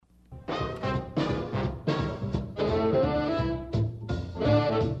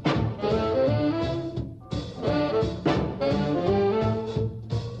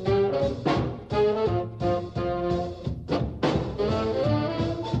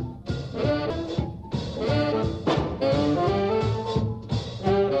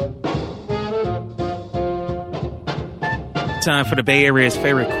Time for the Bay Area's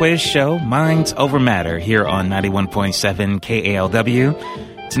favorite quiz show, Minds Over Matter, here on 91.7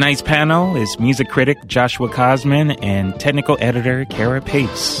 KALW. Tonight's panel is music critic Joshua Kosman and technical editor Kara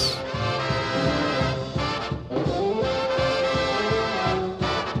Pace.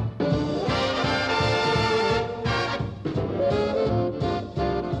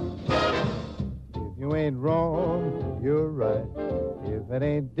 If you ain't wrong, you're right. If it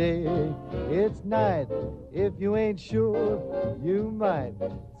ain't day, it's night. If you ain't sure, you might.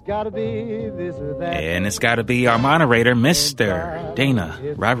 It's gotta be this or that. And it's gotta be our moderator, Mr. Dana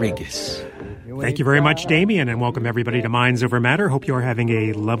Rodriguez. Thank you very much, Damien, and welcome everybody to Minds Over Matter. Hope you are having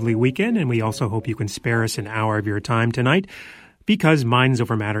a lovely weekend, and we also hope you can spare us an hour of your time tonight, because Minds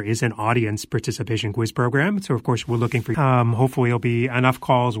Over Matter is an audience participation quiz program. So, of course, we're looking for hopefully there'll be enough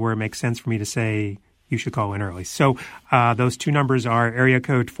calls where it makes sense for me to say you should call in early. So those two numbers are area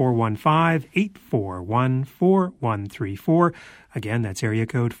code 415-841-4134. Again, that's area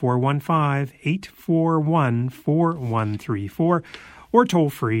code 415-841-4134. Or toll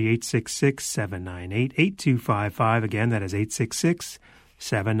free 866-798-8255. Again, that is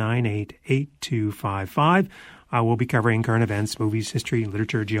 866-798-8255. We'll be covering current events, movies, history,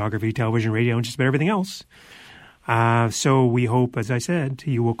 literature, geography, television, radio, and just about everything else. So we hope, as I said,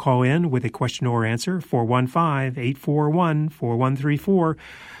 you will call in with a question or answer, 415-841-4134,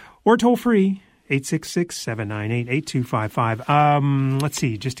 or toll free, 866-798-8255. Let's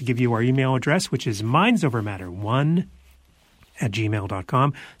see, just to give you our email address, which is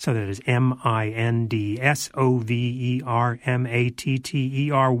mindsovermatter1@gmail.com. So that is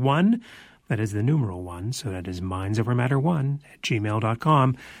MINDSOVERMATTER1. That is the numeral 1, so that is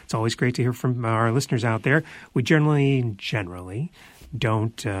mindsovermatter1@gmail.com. It's always great to hear from our listeners out there. We generally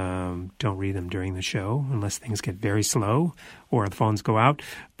don't read them during the show unless things get very slow or the phones go out,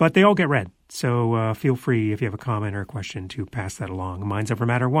 but they all get read. So feel free, if you have a comment or a question, to pass that along.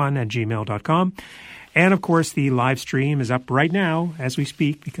 mindsovermatter1@gmail.com. And, of course, the live stream is up right now as we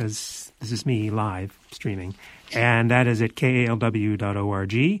speak, because this is me live streaming, and that is at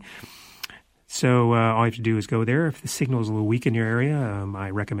kalw.org. So all you have to do is go there. If the signal is a little weak in your area, I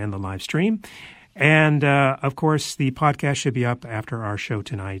recommend the live stream. And, of course, the podcast should be up after our show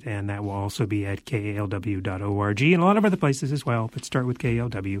tonight, and that will also be at kalw.org and a lot of other places as well. But start with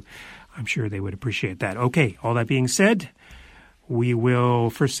KALW. I'm sure they would appreciate that. Okay, all that being said, we will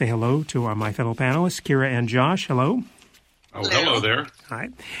first say hello to my fellow panelists, Kira and Josh. Hello. Oh, hello there. Hi.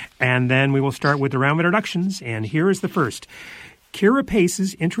 And then we will start with the round of introductions, and here is the first. Kira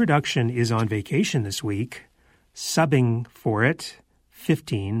Pace's introduction is on vacation this week, subbing for it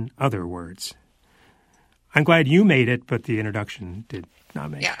 15 other words. I'm glad you made it, but the introduction did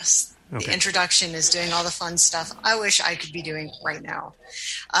not make it. Yes. Okay. The introduction is doing all the fun stuff I wish I could be doing right now.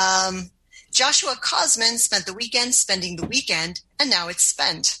 Joshua Kosman spent the weekend spending the weekend, and now it's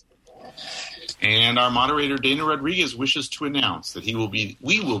spent. And our moderator, Dana Rodriguez, wishes to announce that we will be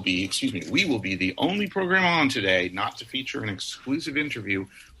the only program on today not to feature an exclusive interview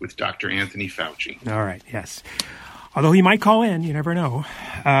with Dr. Anthony Fauci. All right, yes. Although he might call in, you never know.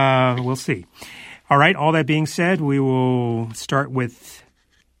 We'll see. All right, all that being said, we will start with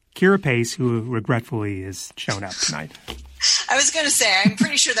Kira Pace, who regretfully has shown up tonight. I was going to say, I'm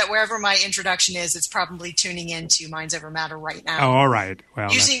pretty sure that wherever my introduction is, it's probably tuning in to Minds Over Matter right now. Oh, all right.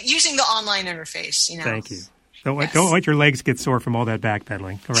 Well, using the online interface, you know. Thank you. Don't let your legs get sore from all that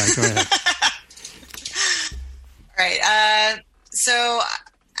backpedaling. All right, go ahead. All right. So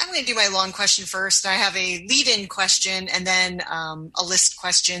I'm going to do my long question first. I have a lead-in question and then a list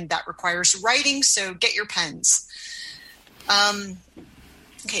question that requires writing, so get your pens.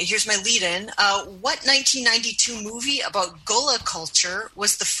 Okay, here's my lead-in. What 1992 movie about Gullah culture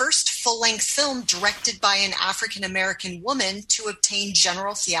was the first full-length film directed by an African-American woman to obtain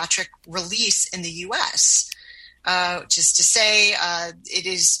general theatric release in the U.S.? Just to say,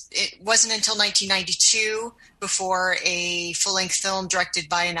 it wasn't until 1992 before a full-length film directed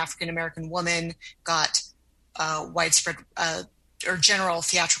by an African-American woman got widespread or general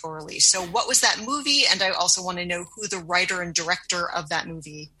theatrical release. So what was that movie? And I also want to know who the writer and director of that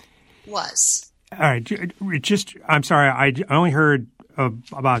movie was. All right. I'm sorry. I only heard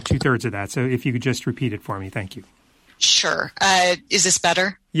about 2/3 of that. So if you could just repeat it for me. Thank you. Sure. Is this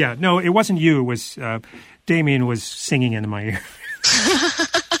better? Yeah. No, it wasn't you. It was Damien was singing into my ear.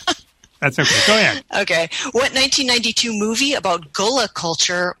 That's okay. Go ahead. Okay. What 1992 movie about Gullah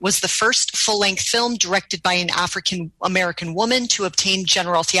culture was the first full-length film directed by an African-American woman to obtain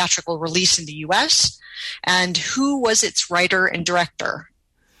general theatrical release in the U.S.? And who was its writer and director?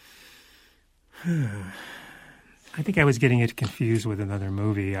 I think I was getting it confused with another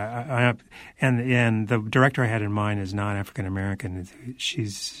movie. And the director I had in mind is not African American. She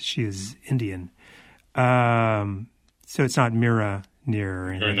is Indian. So it's not Mira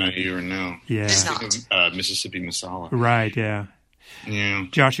Near. Or no. Yeah. It's not. Mississippi Masala. Right, yeah. Yeah.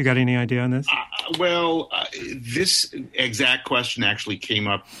 Josh, you got any idea on this? This exact question actually came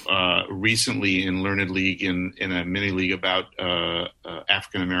up recently in Learned League in a mini league about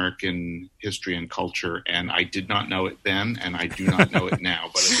African American history and culture, and I did not know it then, and I do not know it now.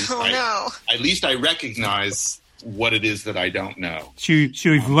 But at least I recognize what it is that I don't know. So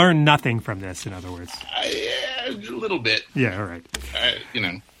you've learned nothing from this, in other words. A little bit. Yeah, all right.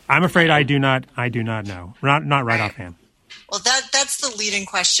 I'm afraid I do not know. Not right offhand. Well, that's the leading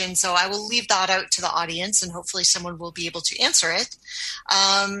question, so I will leave that out to the audience, and hopefully someone will be able to answer it.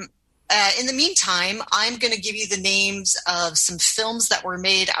 In the meantime, I'm going to give you the names of some films that were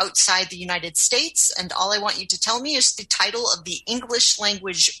made outside the United States, and all I want you to tell me is the title of the English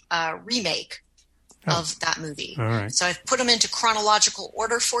language remake of that movie. All right. So I've put them into chronological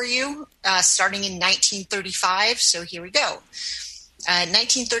order for you, starting in 1935, so here we go.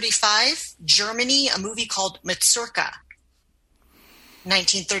 1935, Germany, a movie called Mazurka.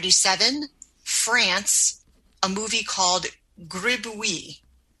 1937, France, a movie called Gribouille,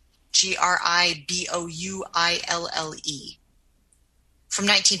 Gribouille. From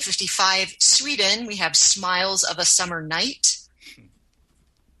 1955, Sweden, we have Smiles of a Summer Night.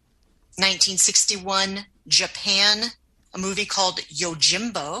 1961, Japan, a movie called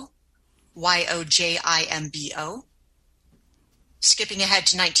Yojimbo, Yojimbo. Skipping ahead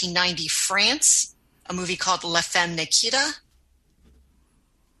to 1990, France, a movie called La Femme Nikita.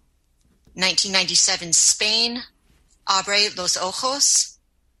 1997, Spain, Abre los Ojos.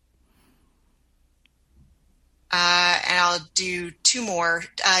 And I'll do two more.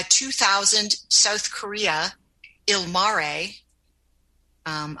 2000, South Korea, Il Mare,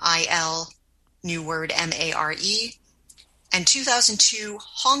 I-L, new word, M-A-R-E. And 2002,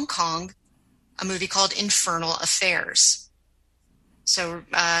 Hong Kong, a movie called Infernal Affairs. So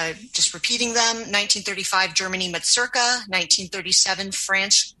just repeating them, 1935, Germany, Mazurka. 1937,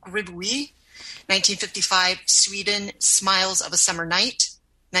 France, Gribouille. 1955, Sweden, Smiles of a Summer Night.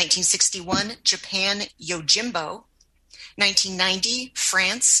 1961, Japan, Yojimbo. 1990,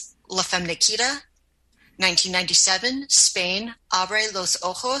 France, La Femme Nikita. 1997, Spain, Abre los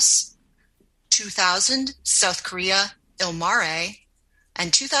Ojos. 2000, South Korea, Il Mare.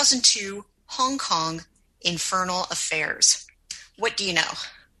 And 2002, Hong Kong, Infernal Affairs. What do you know?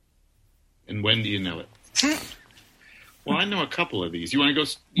 And when do you know it? Well, I know a couple of these. You want to go?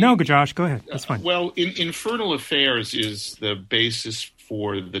 No, Josh, go ahead. That's fine. Well, Infernal Affairs is the basis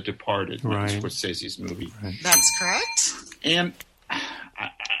for The Departed, right. Scorsese's movie. Right. That's correct. And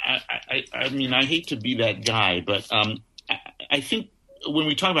I mean, I hate to be that guy, but I think when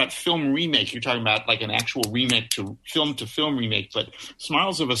we talk about film remake, you're talking about like an actual remake to film remake. But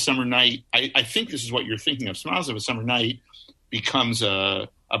Smiles of a Summer Night, I think this is what you're thinking of. Smiles of a Summer Night becomes a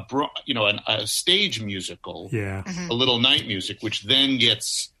stage musical, yeah, a Little Night Music, which then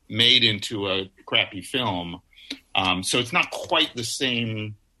gets made into a crappy film. So it's not quite the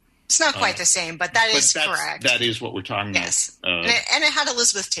same. It's not quite the same, but that's correct. That is what we're talking yes. about. And it had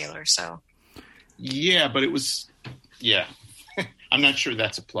Elizabeth Taylor, so. Yeah, but it was, yeah. I'm not sure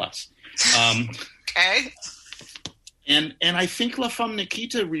that's a plus. Okay. And I think La Femme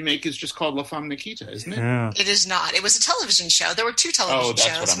Nikita remake is just called La Femme Nikita, isn't it? Yeah. It is not. It was a television show. There were two television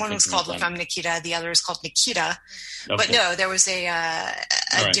shows. One was called La Femme Nikita. The other is called Nikita. Okay. But no, there was a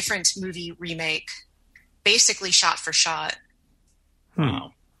different movie remake, basically shot for shot.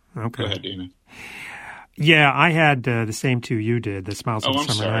 Wow. Okay. Go ahead, Dana. Yeah, I had the same two you did, the Smiles of the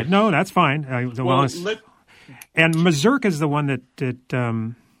Summer Night. No, that's fine. And Mazurka is the one that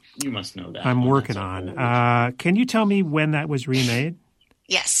you must know that. I'm working on. Can you tell me when that was remade?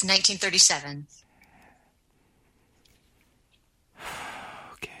 Yes, 1937.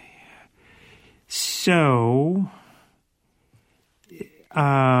 Okay. So,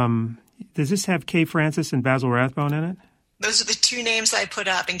 does this have Kay Francis and Basil Rathbone in it? Those are the two names I put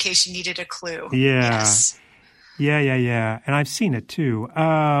up in case you needed a clue. Yeah. Yes. Yeah. And I've seen it too.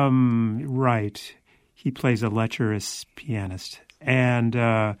 Right. He plays a lecherous pianist. And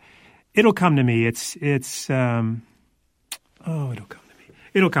it'll come to me. It'll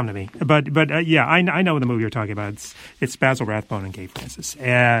come to me. But yeah, I know the movie you're talking about. It's Basil Rathbone and Kay Francis.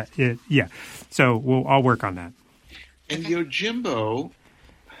 Yeah. So I'll work on that. And Yojimbo.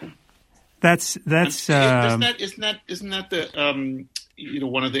 That's isn't that the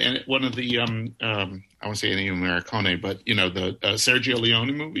one of the I won't say any Americone, but the Sergio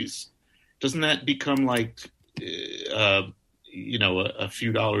Leone movies. Doesn't that become like a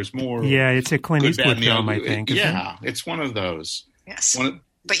few dollars more. Yeah, it's a Clint Good, Eastwood Bad, and the film, I Ugly. think. isn't it? Yeah, it's one of those. Yes.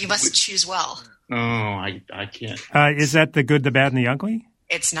 But you must choose well. No, I can't. Is that The Good, the Bad, and the Ugly?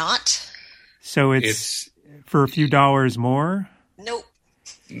 It's not. So it's for a few dollars more? Nope.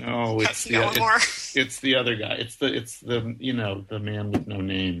 No, it's the other guy. It's the the man with no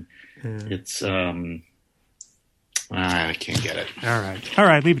name. It's I can't get it. All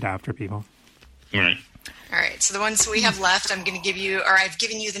right, leave it after, people. All right. So the ones we have left, I've given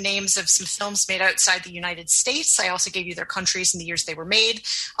you the names of some films made outside the United States. I also gave you their countries and the years they were made.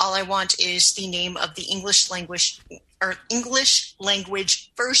 All I want is the name of the English language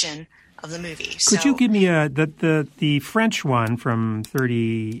version of the movie. Could you give me the French one from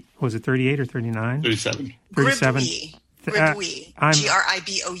 30? Was it 38 or 39? 37. 37. Gribouille. Gribouille.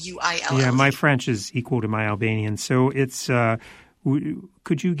 Yeah, my French is equal to my Albanian, so it's.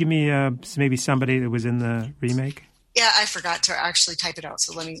 Could you give me maybe somebody that was in the remake? Yeah, I forgot to actually type it out,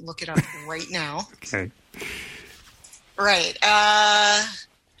 so let me look it up right now. Okay. Right. I'm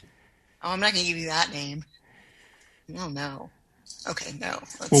not going to give you that name. Oh, no. Okay, no.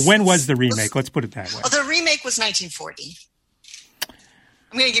 Well, when was the remake? Let's put it that way. Oh, the remake was 1940.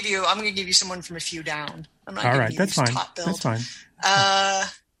 I'm going to give you someone from a few down. I'm not. All right, that's fine. Top build. That's fine. How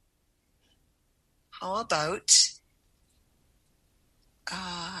about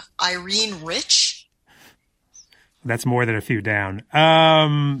Irene Rich? That's more than a few down.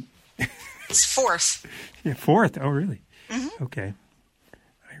 It's fourth. Yeah, fourth. Oh, really? Mm-hmm. Okay.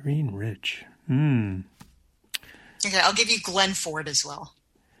 Irene Rich. Okay, I'll give you Glenn Ford as well.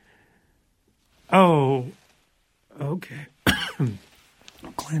 Oh, okay.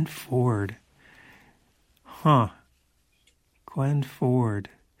 Glenn Ford. Huh. Glenn Ford.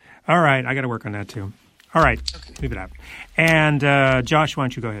 All right, I got to work on that too. All right, okay. Leave it out. And Josh, why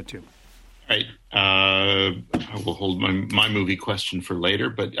don't you go ahead too? All right. I will hold my movie question for later,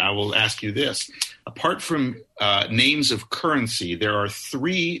 but I will ask you this. Apart from names of currency, there are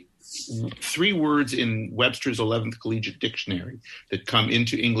three words in Webster's 11th Collegiate Dictionary that come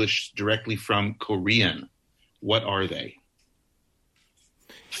into English directly from Korean. What are they?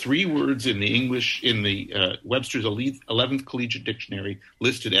 Three words in the Webster's 11th Collegiate Dictionary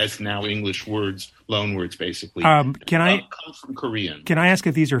listed as now English words, loan words, basically. Come from Korean. Can I ask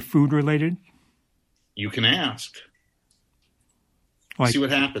if these are food related? You can ask. Like see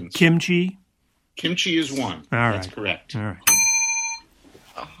what happens. Kimchi? Kimchi is one. That's correct. All right.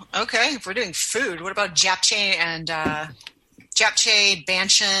 Okay, if we're doing food, what about japchae and japchae,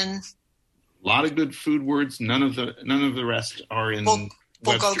 banchan? A lot of good food words. None of the rest are in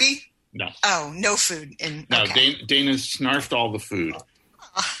bulgogi? No. Oh, no food in. No, okay. Dana snarfed all the food.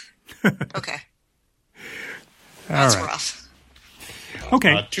 Okay. That's rough.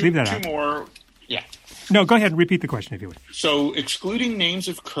 Okay, leave that out. Two more. Yeah. No, go ahead and repeat the question if you would. So, excluding names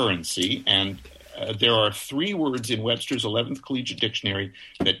of currency, and there are three words in Webster's 11th Collegiate Dictionary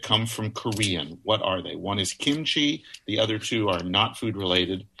that come from Korean. What are they? One is kimchi. The other two are not food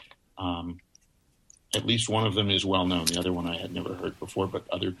related. At least one of them is well known. The other one I had never heard before, but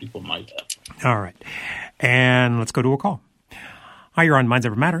other people might have. All right. And let's go to a call. Hi, you're on Minds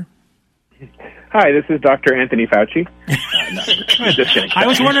Ever Matter. Hi, this is Dr. Anthony Fauci. No, just kidding. I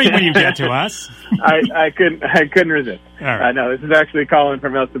was wondering when you get to us. I couldn't resist. All right. No, this is actually Colin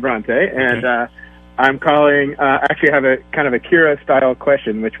from El Sobrante, and Okay. I'm calling. Actually, I have a kind of a Kira-style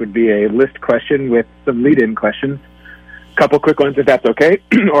question, which would be a list question with some lead-in questions. A couple quick ones, if that's okay,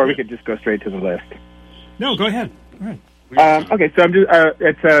 or we could just go straight to the list. No, go ahead. All right. Okay, so I'm just.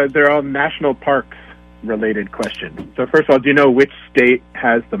 They're all national parks related questions. So first of all, do you know which state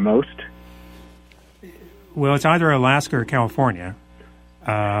has the most? Well, it's either Alaska or California.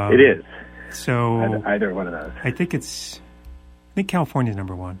 It is. So either one of those. I think California's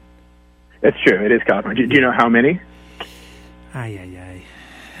number one. That's true. It is California. Do you know how many? Ay.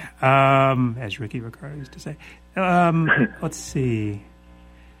 As Ricky Ricardo used to say. Let's see.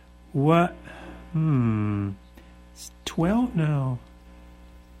 What? 12? No.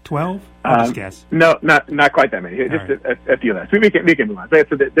 12? I'll just guess. No, not quite that many. Just right. a few less. We can move on. So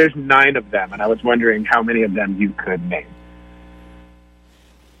there's 9 of them, and I was wondering how many of them you could name.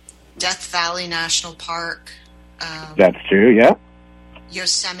 Death Valley National Park. That's true, yeah.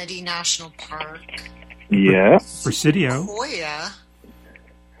 Yosemite National Park. Yeah. Presidio. Sequoia.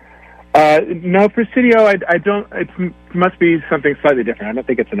 No, Presidio, I don't. It must be something slightly different. I don't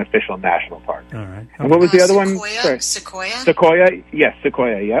think it's an official national park. All right. Okay. And what was the other one? Sequoia. Sequoia. Yes,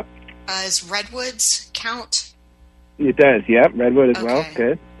 Sequoia. Yep. Does Redwoods count? It does. Yep. Redwood as well.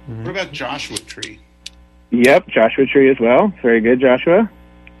 Good. What about Joshua Tree? Yep, Joshua Tree as well. Very good, Joshua.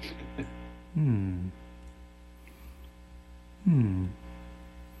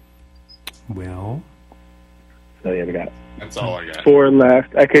 Well. So yeah, we got That's all I got. 4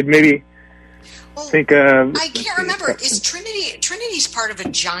 left. I could maybe think of... I can't remember. Is Trinity's part of a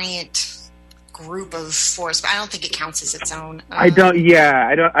giant group of forests, but I don't think it counts as its own. I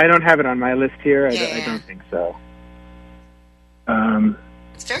don't have it on my list here. I don't think so.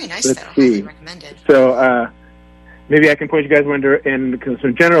 It's very nice, let's though. see. Highly recommended. So maybe I can point you guys in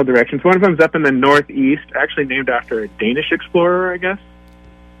some general directions. One of them's up in the northeast, actually named after a Danish explorer, I guess.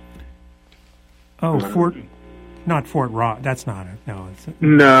 Oh, not Fort Ross. That's not it. No, it's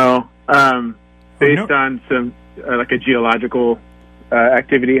no. Based on some like a geological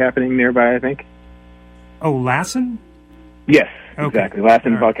activity happening nearby, I think. Oh, Lassen? Yes, okay. Exactly.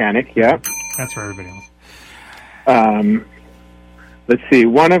 Lassen Volcanic. Yeah, that's for everybody else. Let's see.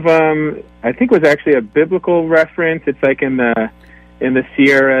 One of them, I think, was actually a biblical reference. It's like in the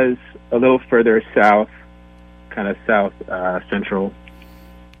Sierras, a little further south, kind of south central.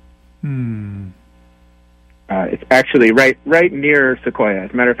 It's actually right near Sequoia.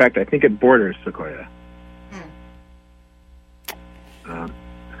 As a matter of fact, I think it borders Sequoia.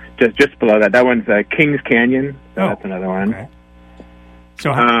 Just below that. That one's Kings Canyon. So that's another one. Okay.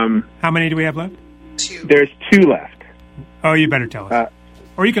 So how many do we have left? 2. There's 2 left. Oh, you better tell us.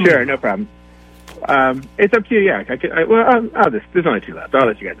 Or you can Sure, no problem. It's up to you. Yeah, there's only 2 left. I'll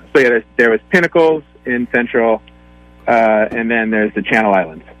let you guys know. So yeah, there was Pinnacles in Central, and then there's the Channel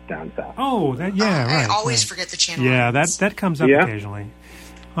Islands down south. Oh, right. I always forget the Channel Islands. that comes up occasionally.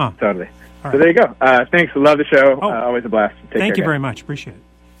 Huh. Totally. All so there you go. Thanks. Love the show. Always a blast. Take care, thank you guys. very much. Appreciate it.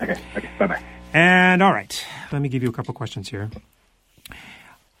 Okay. Bye-bye. And all right, let me give you a couple questions here.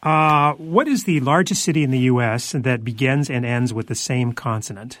 What is the largest city in the U.S. that begins and ends with the same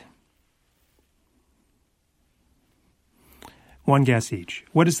consonant? One guess each.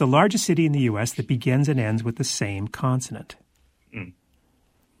 What is the largest city in the U.S. that begins and ends with the same consonant?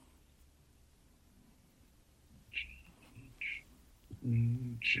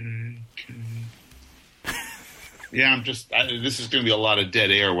 Yeah, this is going to be a lot of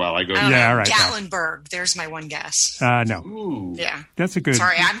dead air while I go. Yeah, all right. Gatlinburg. There's my one guess. No. Ooh. Yeah. That's a good...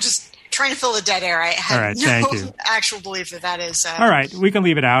 Sorry, I'm just trying to fill the dead air. I have thank you. actual belief that is... All right, we can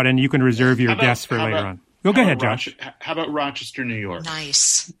leave it out, and you can reserve your guess for later on. Go ahead, Josh. How about Rochester, New York?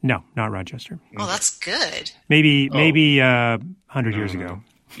 Nice. No, not Rochester. Oh, that's good. Maybe 100 years ago.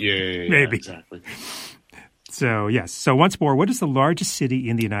 Yeah, maybe. Exactly. So, yes. So, once more, what is the largest city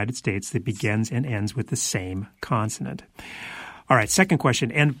in the United States that begins and ends with the same consonant? All right, second question.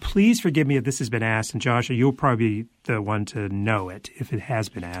 And please forgive me if this has been asked. And, Josh, you'll probably be the one to know it if it has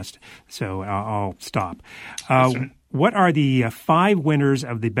been asked. So, I'll stop. What are the 5 winners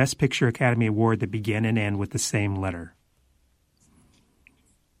of the Best Picture Academy Award that begin and end with the same letter?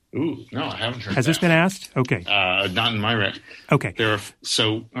 Ooh, no, I haven't heard Has this been asked? Okay. Not in my rec. Okay. All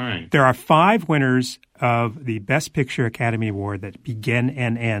right. There are 5 winners of the Best Picture Academy Award that begin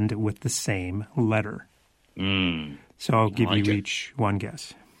and end with the same letter. So I'll give you each one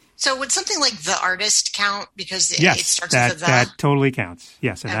guess. So would something like The Artist count because it starts with the... that totally counts.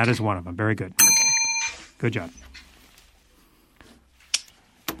 Yes, and that is one of them. Very good. Okay. Good job.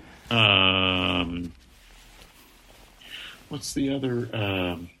 What's the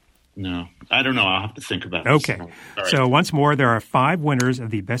other... No, I don't know. I'll have to think about it. Okay. Right. So once more, there are 5 winners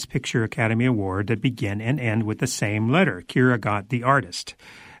of the Best Picture Academy Award that begin and end with the same letter. Kira got The Artist,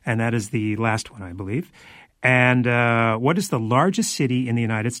 and that is the last one, I believe. And what is the largest city in the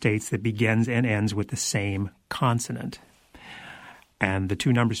United States that begins and ends with the same consonant? And the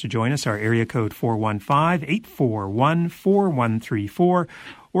 2 numbers to join us are area code 415-841-4134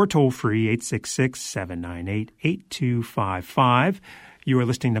 or toll-free 866-798-8255. You are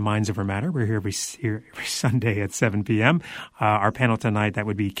listening to Minds Over Matter. We're here every Sunday at 7 p.m. Our panel tonight, that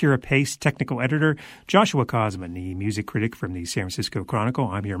would be Kira Pace, technical editor, Joshua Kosman, the music critic from the San Francisco Chronicle.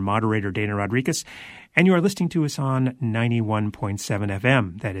 I'm your moderator, Dana Rodriguez, and you are listening to us on 91.7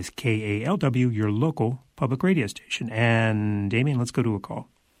 FM. That is KALW, your local public radio station. And, Damien, let's go to a call.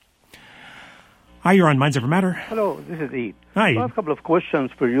 Hi, you're on Minds Over Matter. Hello, this is Ed. Hi. I have a couple of questions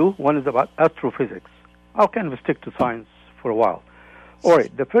for you. One is about astrophysics. How can we stick to science for a while? All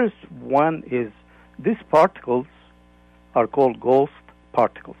right, the first one is these particles are called ghost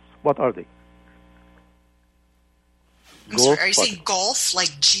particles. What are they? I'm sorry, are you saying golf,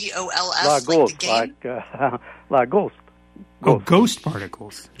 like G-O-L-F, like the game? Like ghost. Oh, ghost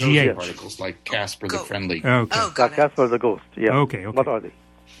particles. Ghost particles, like Casper the Friendly. Okay. Oh, got Like Casper the Ghost, yeah. Okay. What are they?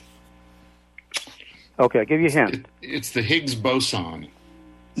 Okay, I'll give you a hint. It's the Higgs boson.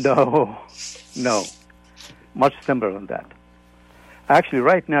 No. Much simpler than that. Actually,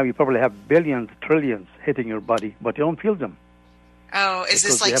 right now, you probably have billions, trillions hitting your body, but you don't feel them. Oh, is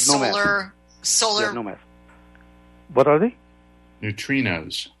this like solar? They have no mass. What are they?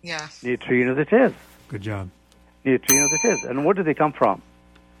 Neutrinos. Yeah. Neutrinos it is. Good job. Neutrinos it is. And where do they come from?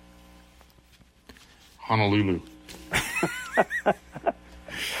 Honolulu.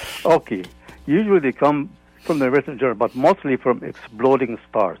 Okay. Usually they come from the Western General, but mostly from exploding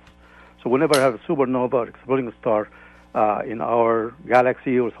stars. So whenever I have a supernova or exploding star in our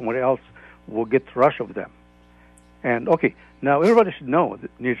galaxy or somewhere else, we'll get a rush of them. And, okay, now everybody should know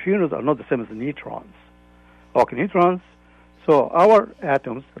that neutrinos are not the same as neutrons. Okay, neutrons, so our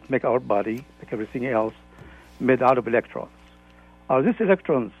atoms that make our body, like everything else, made out of electrons. Are these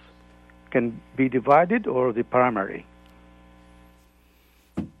electrons can be divided or the primary?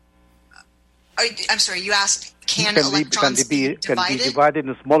 I'm sorry, you asked, can electrons be divided? Can be divided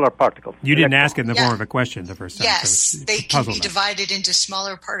into smaller particles. You didn't ask it in the form of a question the first time. Yes, so they can be divided into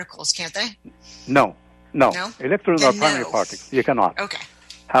smaller particles, can't they? No. Electrons are primary particles. You cannot. Okay.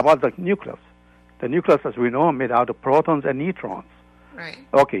 How about the nucleus? The nucleus, as we know, made out of protons and neutrons. Right.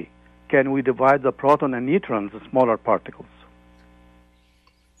 Okay. Can we divide the proton and neutrons into smaller particles?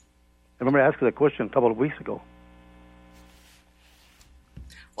 I remember asking the question a couple of weeks ago.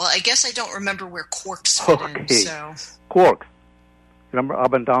 Well, I guess I don't remember where quarks fit in, so... Quarks. Remember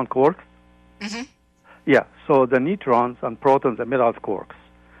up and down quarks? Mm-hmm. Yeah, so the neutrons and protons are made out of quarks.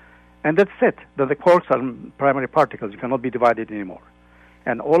 And that's it. The quarks are primary particles. You cannot be divided anymore.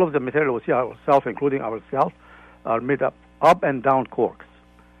 And all of the material we see ourselves, including ourselves, are made up and down quarks.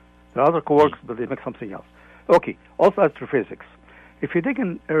 There are other quarks, but they make something else. Okay, also astrophysics. If you dig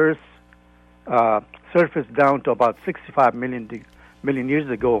in Earth's surface down to about 65 million years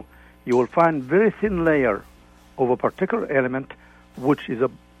ago, you will find very thin layer of a particular element, which is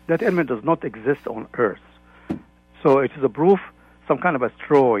that element does not exist on Earth. So it is a proof some kind of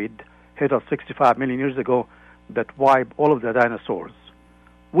asteroid hit us 65 million years ago that wiped all of the dinosaurs.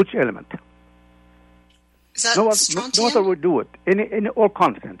 Which element? Is that strontium? No matter we do it, in all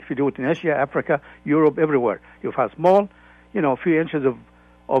continents. If you do it in Asia, Africa, Europe, everywhere, you have small, a few inches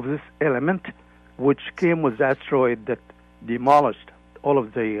of this element, which came with the asteroid that demolished all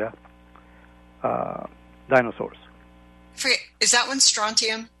of the dinosaurs. Is that one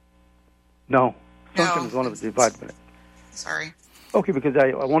strontium? No. Strontium is one of the divided. Sorry. Okay, because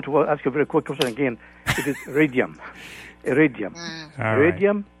I want to ask you a very quick question again. It is iridium. Iridium.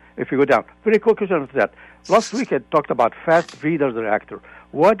 Iridium, if you go down. Very quick question after that. Last week I talked about fast breeders reactor.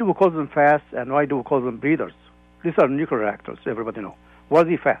 Why do we call them fast and why do we call them breeders? These are nuclear reactors, everybody know. Why are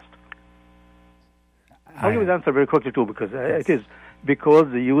they fast? I'll give you the answer very quickly too, because it is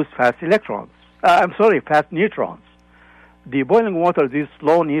because they use fast fast neutrons. The boiling water uses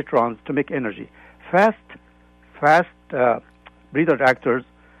slow neutrons to make energy. Fast breeder reactors,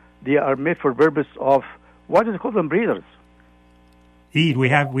 they are made for purpose of, why do they call them breeders? We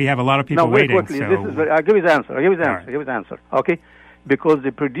have a lot of people waiting. Quickly. So... I'll give you the answer. Okay? Because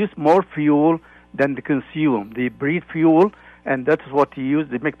they produce more fuel than they consume. They breed fuel, and that's what they use.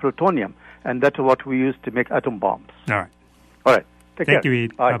 They make plutonium, and that's what we use to make atom bombs. All right. Thank you,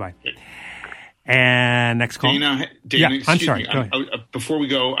 Ed. Bye-bye. And next call. Dana, I'm sorry. Go ahead. Before we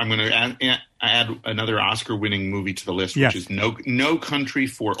go, I'm going to add another Oscar-winning movie to the list, which is No Country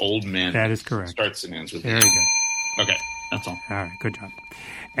for Old Men. That is correct. Starts and ends with Very good. Okay, that's all. All right, good job.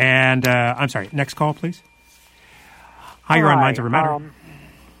 And I'm sorry, next call, please. Hi, you're on Minds Over Matter.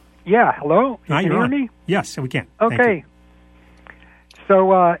 Hello? Can you hear me? Yes, we can. Okay.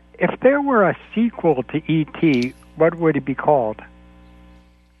 So if there were a sequel to E.T., what would it be called?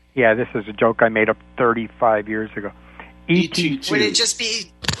 Yeah, this is a joke I made up 35 years ago. E.T. Would it just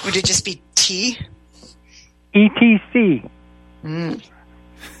be T? ETC.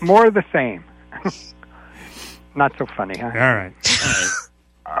 More of the same. Not so funny, huh? All right.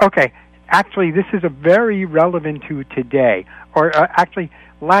 Okay. Actually, this is a very relevant to today. Or actually,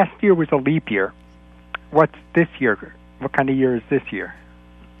 last year was a leap year. What's this year? What kind of year is this year?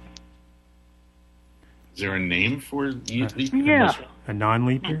 Is there a name for leap year? Yeah. A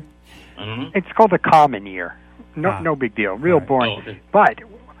non-leap year? I don't know. It's called a common year. No big deal. Real boring. Oh, okay. But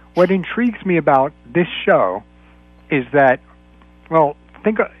what intrigues me about this show is that, well,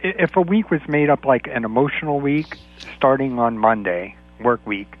 think if a week was made up like an emotional week, starting on Monday, work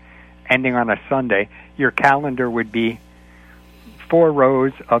week, ending on a Sunday, your calendar would be 4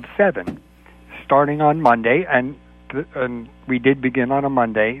 rows of 7, starting on Monday, and we did begin on a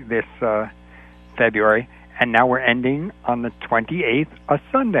Monday this February, and now we're ending on the 28th, a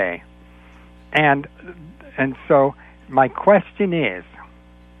Sunday. And so my question is,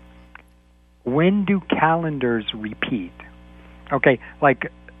 when do calendars repeat? Okay,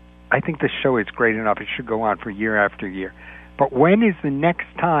 like, I think this show is great enough. It should go on for year after year. But when is the next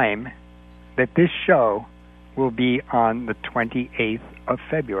time that this show will be on the 28th of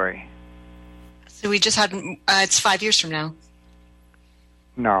February? So we just had, it's 5 years from now.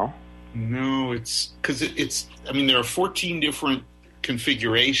 No. No, it's because it's. I mean, there are 14 different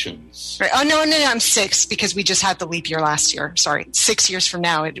configurations. Right. Oh, no, I'm 6 because we just had the leap year last year. Sorry. 6 years from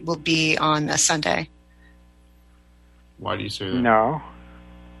now, it will be on a Sunday. Why do you say that? No.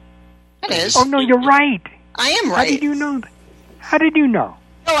 It is. Oh, no, you're right. I am right. How did you know that? How did you know?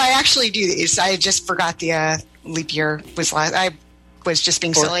 No, I actually do these. I just forgot the leap year was last. I was just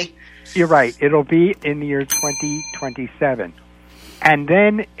being silly. You're right. It'll be in the year 2027. And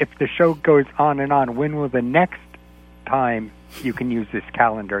then if the show goes on and on, when will the next time you can use this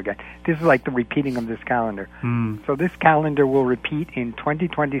calendar again? This is like the repeating of this calendar. So this calendar will repeat in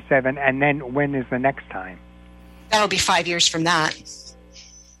 2027, and then when is the next time? That'll be 5 years from that.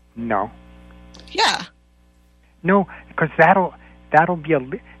 No. Yeah. No, because that'll be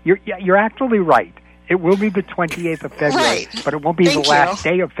you're actually right. It will be the 28th of February, Right. but it won't be Thank the last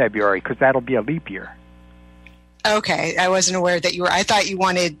day of February because that'll be a leap year. Okay, I wasn't aware that you were. I thought you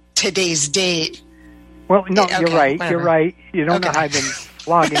wanted today's date. Well, no, Okay, you're right. whatever. You're right. You don't know Okay. how I've been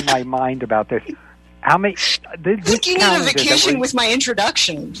flogging my mind about this. How many? I think you need a vacation with my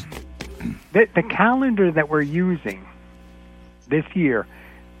introduction. The calendar that we're using this year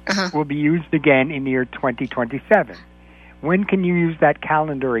will be used again in the year 2027. When can you use that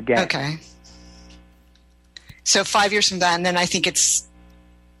calendar again? Okay. So 5 years from that, and then I think it's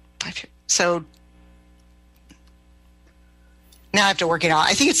 5 years. So now I have to work it out.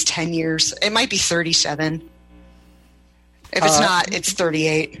 I think it's 10 years. It might be 37. If it's not, it's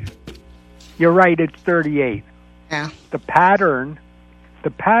 38. You're right. It's 38. Yeah. The pattern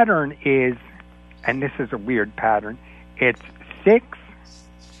is, and this is a weird pattern. It's 6,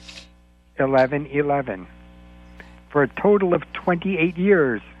 11, 11 for a total of 28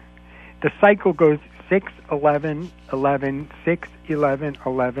 years. The cycle goes 6, 11, 11, 6, 11,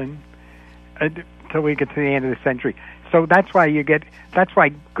 11 until we get to the end of the century. So that's why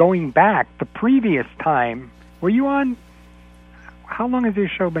going back the previous time, were you on? How long has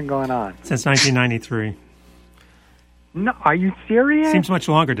this show been going on? Since 1993. No, are you serious? Seems much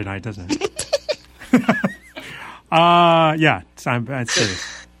longer tonight, doesn't it? Yeah, I'm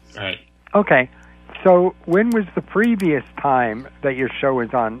serious. All right. Okay, so when was the previous time that your show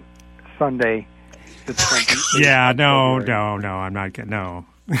was on Sunday, the 20th? Yeah, no, I'm not getting, no.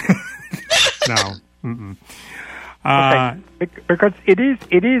 No. Mm-mm. Okay. Because it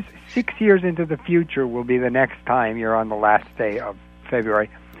is 6 years into the future will be the next time you're on the last day of February,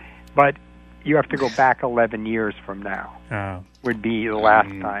 but you have to go back 11 years from now. Would be the last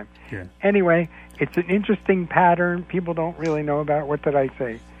time. Yeah. Anyway, it's an interesting pattern. People don't really know about. What did I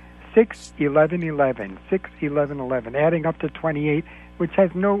say? 6, 11, 11, 6, 11, 11, adding up to 28, which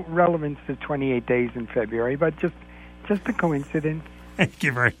has no relevance to 28 days in February, but just a coincidence. Thank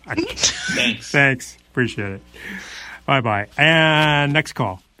you very much. Thanks. Thanks. Appreciate it. Bye-bye. And next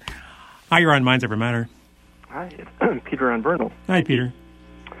call. Hi, you're on Minds Ever Matter. Hi, it's Peter on Vernal. Hi, Peter.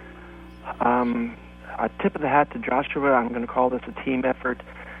 A tip of the hat to Joshua. I'm going to call this a team effort.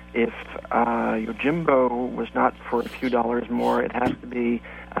 If your Jimbo was not for a few dollars more, it has to be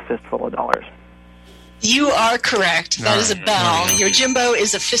a fistful of dollars. You are correct. That is a bell. Right. Your Jimbo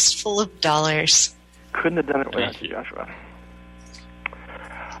is a fistful of dollars. Couldn't have done it without you, Joshua.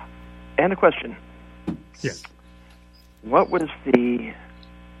 And a question. Yes. What was the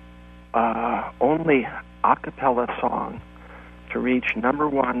only a cappella song to reach number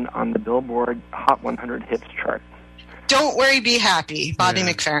 1 on the Billboard Hot 100 Hits chart? Don't worry, be happy. Bobby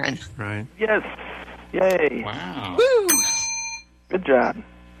McFerrin. Right. Yes. Yay. Wow. Woo! Good job.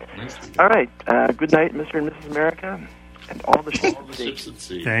 All right. Good night, Mr. and Mrs. America, and all the ships at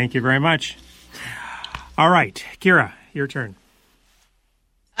sea. Thank you very much. All right. Kira, your turn.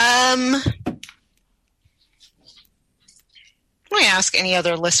 Let me ask any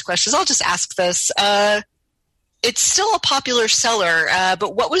other list questions. I'll just ask this. It's still a popular seller,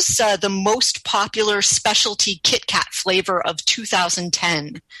 but what was the most popular specialty Kit Kat flavor of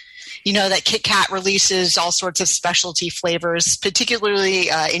 2010? You know that Kit Kat releases all sorts of specialty flavors, particularly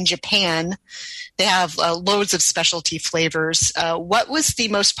in Japan. They have loads of specialty flavors. What was the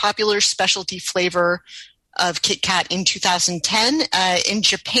most popular specialty flavor of Kit Kat in 2010? In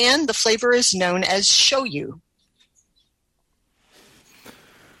Japan, the flavor is known as shoyu.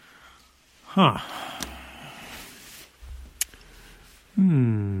 Huh.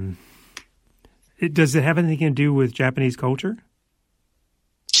 Does it have anything to do with Japanese culture?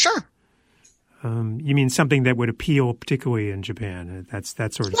 Sure. You mean something that would appeal particularly in Japan? That's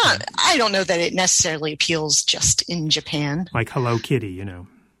that sort of thing. I don't know that it necessarily appeals just in Japan. Like Hello Kitty,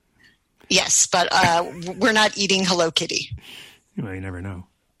 Yes, but we're not eating Hello Kitty. Well, you never know.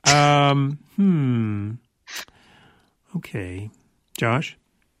 Okay. Josh?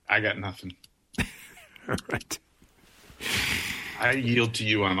 I got nothing. All right. I yield to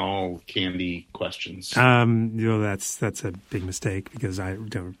you on all candy questions. That's a big mistake because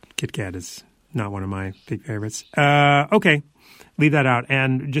Kit Kat is not one of my big favorites. Okay. Leave that out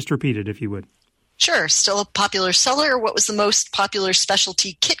and just repeat it if you would. Sure. Still a popular seller. What was the most popular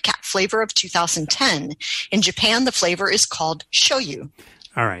specialty Kit Kat flavor of 2010? In Japan, the flavor is called shoyu.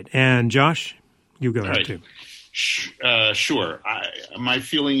 All right. And Josh, you go ahead too. Sure. My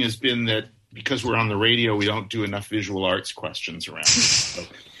feeling has been that because we're on the radio, we don't do enough visual arts questions around. So,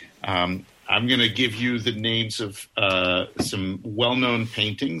 I'm going to give you the names of some well-known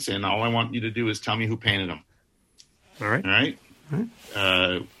paintings, and all I want you to do is tell me who painted them. All right. All right? All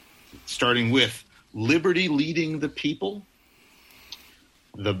right. Starting with Liberty Leading the People,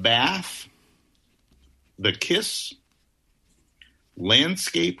 The Bath, The Kiss,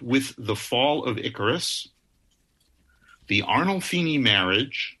 Landscape with the Fall of Icarus, The Arnolfini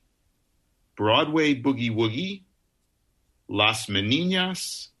Marriage, Broadway Boogie Woogie, Las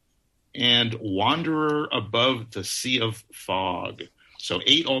Meninas, and Wanderer Above the Sea of Fog. So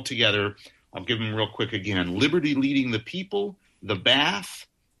 8 altogether. I'll give them real quick again. Liberty Leading the People, The Bath,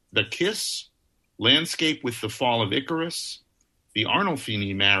 The Kiss, Landscape with the Fall of Icarus, The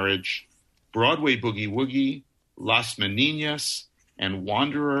Arnolfini Marriage, Broadway Boogie Woogie, Las Meninas, and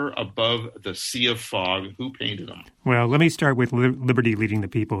Wanderer Above the Sea of Fog. Who painted them? Well, let me start with Liberty Leading the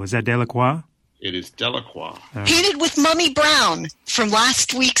People. Is that Delacroix? It is Delacroix. Painted with Mummy Brown from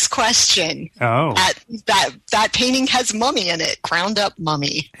last week's question. Oh. That painting has mummy in it, crowned up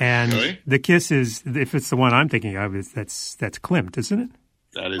mummy. And really? The Kiss is, if it's the one I'm thinking of, that's Klimt, isn't it?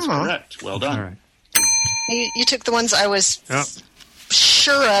 That is correct. Well done. All right. You took the ones I was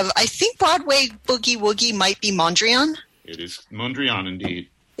sure of. I think Broadway Boogie Woogie might be Mondrian. It is Mondrian, indeed.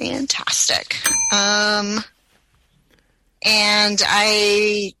 Fantastic. And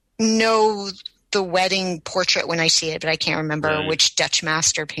I know the wedding portrait when I see it, but I can't remember which Dutch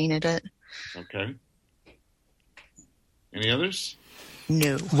master painted it. Okay. Any others?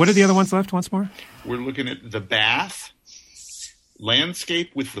 No. What are the other ones left once more? We're looking at The Bath,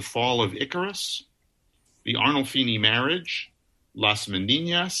 Landscape with the Fall of Icarus, The Arnolfini Marriage, Las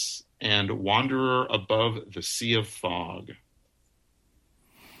Meninas, and Wanderer Above the Sea of Fog.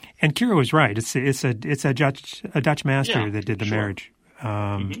 And Kira was right. It's a Dutch master that did the marriage.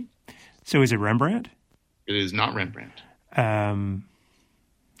 So is it Rembrandt? It is not Rembrandt. Okay.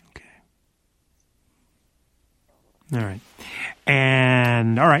 All right.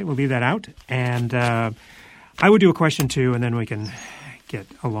 And all right, we'll leave that out. And I will do a question too, and then we can get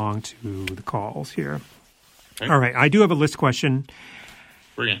along to the calls here. Okay. All right. I do have a list question.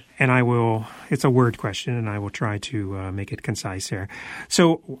 Brilliant. And it's a word question, and I will try to make it concise here.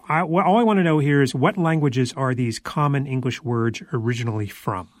 So all I want to know here is what languages are these common English words originally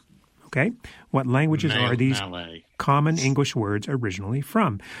from? Okay? What languages are these common English words originally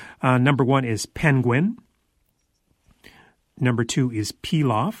from? Number 1 is penguin. Number 2 is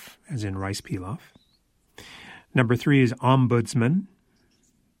pilaf, as in rice pilaf. Number 3 is ombudsman.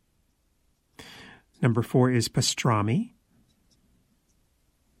 Number 4 is pastrami.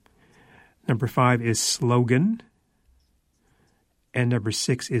 Number 5 is slogan. And number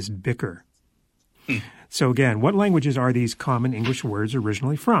 6 is bicker. So again, what languages are these common English words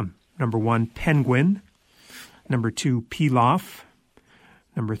originally from? Number 1, penguin. Number 2, pilaf.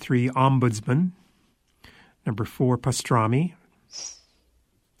 Number 3, ombudsman. Number 4, pastrami.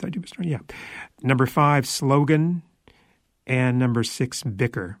 Did I do pastrami? Yeah. Number 5, slogan. And number 6,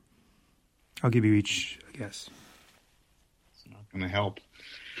 bicker. I'll give you each a guess. It's not going to help.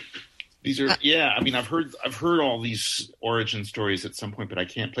 These are, I've heard all these origin stories at some point, but I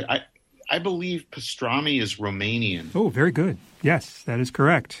can't play. I believe pastrami is Romanian. Oh, very good. Yes, that is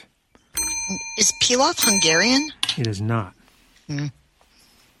correct. Is pilaf Hungarian? It is not.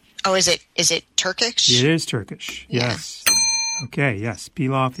 Oh, is it Turkish? It is Turkish. Yeah. Yes. Okay, yes.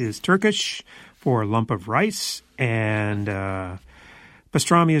 Pilaf is Turkish for a lump of rice, and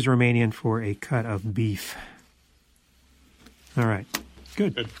pastrami is Romanian for a cut of beef. All right.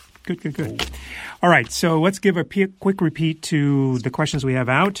 Good. All right, so let's give a quick repeat to the questions we have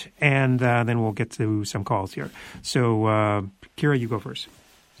out, and then we'll get to some calls here. So, Kira, you go first.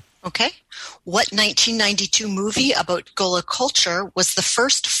 Okay. What 1992 movie about Gullah culture was the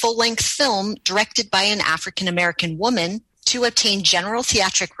first full-length film directed by an African-American woman to obtain general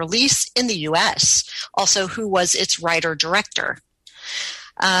theatric release in the U.S.? Also, who was its writer-director?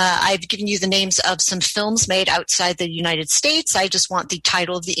 I've given you the names of some films made outside the United States. I just want the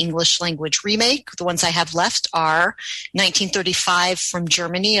title of the English language remake. The ones I have left are 1935 from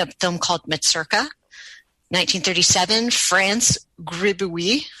Germany, a film called Mitzurka. 1937, France,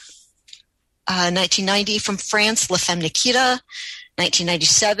 Gribouille. 1990 from France, La Femme Nikita.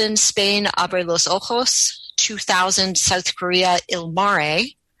 1997, Spain, Abre los Ojos. 2000, South Korea, Il Mare.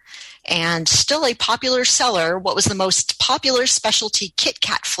 And still a popular seller, what was the most popular specialty Kit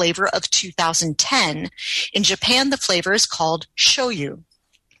Kat flavor of 2010? In Japan, the flavor is called shoyu.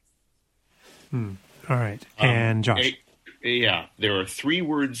 All right. And Josh? There are 3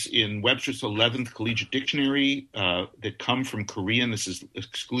 words in Webster's 11th Collegiate Dictionary that come from Korean. This is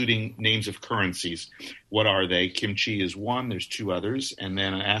excluding names of currencies. What are they? Kimchi is one. There's 2 others. And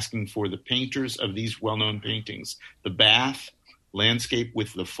then I'm asking for the painters of these well-known paintings. The Bath, Landscape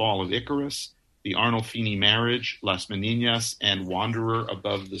with the Fall of Icarus, The Arnolfini Marriage, Las Meninas, and Wanderer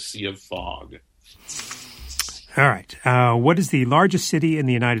Above the Sea of Fog. All right. What is the largest city in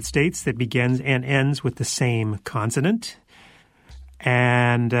the United States that begins and ends with the same consonant?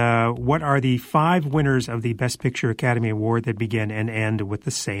 And what are the 5 winners of the Best Picture Academy Award that begin and end with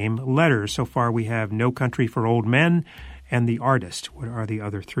the same letters? So far, we have No Country for Old Men and The Artist. What are the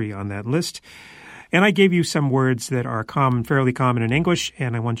other 3 on that list? And I gave you some words that are fairly common in English,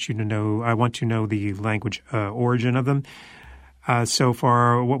 and I want to know the language origin of them. So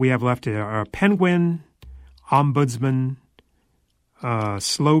far, what we have left are penguin, ombudsman,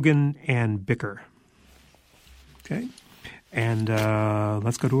 slogan, and bicker. Okay. And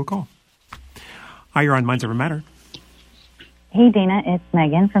let's go to a call. Hi, you're on Minds Over Matter. Hey, Dana. It's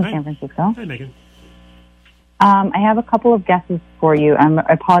Megan from Hi. San Francisco. Hi, Megan. I have a couple of guesses for you.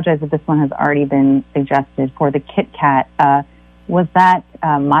 I apologize if this one has already been suggested. For the Kit Kat, was that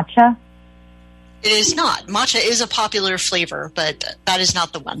matcha? It is not. Matcha is a popular flavor, but that is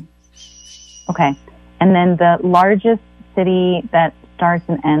not the one. Okay. And then the largest city that starts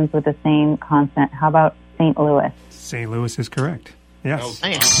and ends with the same consonant, how about St. Louis? St. Louis is correct. Yes.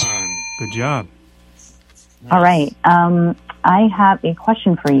 Nice. Good job. All right. I have a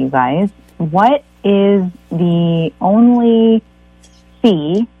question for you guys. What is the only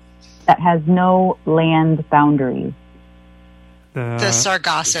sea that has no land boundaries? The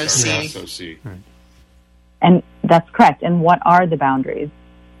Sargasso Sea. Sargasso Sea. Right. And that's correct. And what are the boundaries?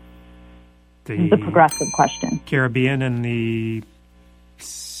 The progressive question. Caribbean and the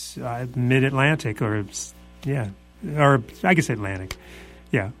Mid-Atlantic, or I guess Atlantic.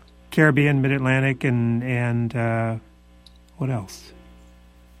 Yeah. Caribbean, Mid-Atlantic, and what else?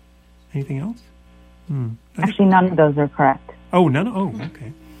 Anything else? Actually, none of those are correct. Oh, none? Oh,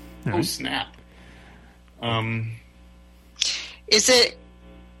 okay. All right. Snap. Does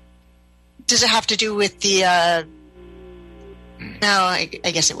it have to do with the, no, I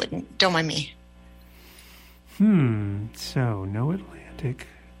guess it wouldn't. Don't mind me. So, no Atlantic,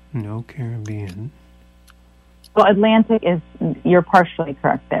 no Caribbean. Well, Atlantic you're partially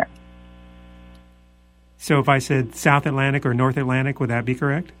correct there. So if I said South Atlantic or North Atlantic, would that be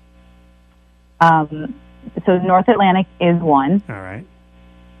correct? So North Atlantic is one. All right.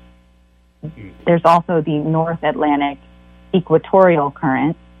 There's also the North Atlantic equatorial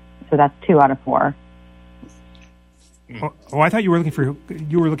current, so that's 2 out of 4. Oh, I thought you were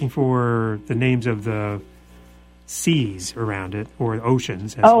looking for the names of the seas around it, or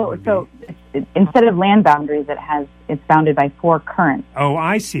oceans. So instead of land boundaries, it's bounded by 4 currents. Oh,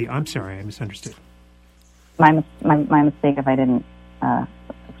 I see. I'm sorry, I misunderstood. My mistake if I didn't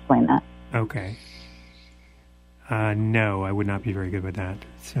explain that. Okay. No, I would not be very good with that.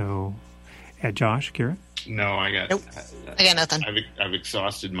 So, Josh, Kira? No, I got nothing. I've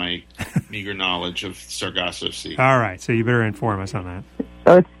exhausted my meager knowledge of Sargasso Sea. All right, so you better inform us on that.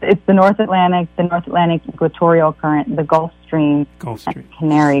 So it's the North Atlantic equatorial current, the Gulf Stream, and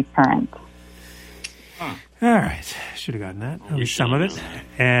Canary Current. Huh. All right, should have gotten that. At least some of it.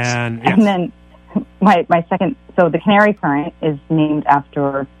 And then my second. So the Canary Current is named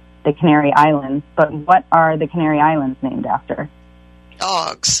after the Canary Islands, but what are the Canary Islands named after?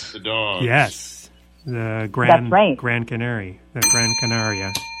 Dogs. The dogs. Yes. The Gran Canary. The Gran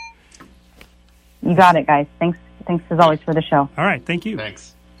Canaria. You got it, guys. Thanks as always for the show. All right. Thank you.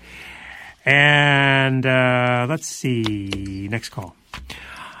 Thanks. And let's see. Next call.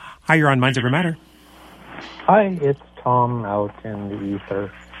 Hi, you're on Minds Over Matter. Hi, it's Tom out in the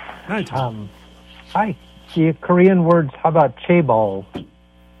ether. Hi, Tom. Hi. The Korean words, how about chaebol?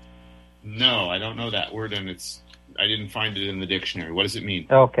 No, I don't know that word, and I didn't find it in the dictionary. What does it mean?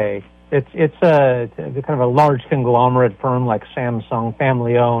 Okay. It's a kind of a large conglomerate firm like Samsung,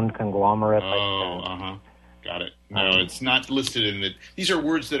 family-owned conglomerate. Got it. No, it's not listed in the... These are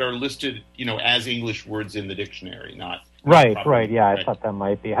words that are listed, as English words in the dictionary, not... Right. Yeah, I thought that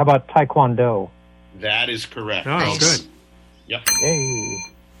might be. How about Taekwondo? That is correct. Oh, Nice. good. Yep. Yay.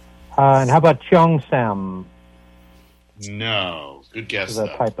 And how about Cheongsam? No. Good guess, Is a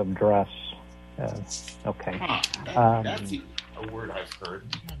though. type of dress. Okay. Huh. That's a word I've heard.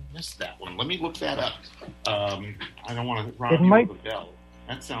 I missed that one. Let me look that up. I don't want to rob you of the bell.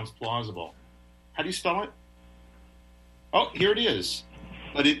 That sounds plausible. How do you spell it? Oh, here it is.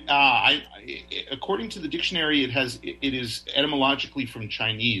 But according to the dictionary, it is etymologically from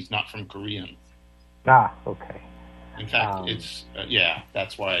Chinese, not from Korean. Ah, okay. In fact, it's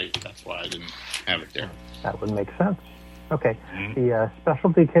that's why I didn't have it there. That would make sense. Okay. The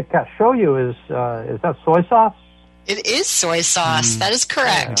specialty Kit Kat shoyu is that soy sauce? It is soy sauce. That is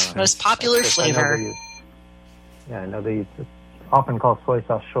correct. Most popular flavor. I know they often call soy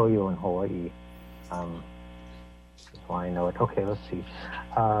sauce shoyu in Hawaii. That's why I know it. Okay, let's see.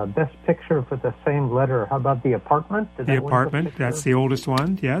 Best picture for the same letter. How about The Apartment? The Apartment. That's the oldest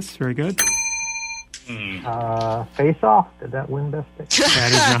one. Yes, very good. Face Off. Did that win Best Picture?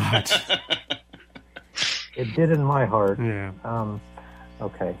 That is not. It did in my heart. Yeah.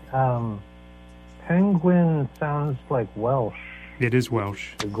 Okay. Penguin sounds like Welsh. It is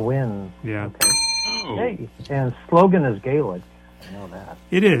Welsh. Gwyn. Yeah. Okay. Oh. Hey, and slogan is Gaelic. I know that.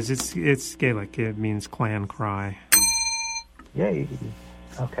 It is. It's Gaelic. It means clan cry. Yay.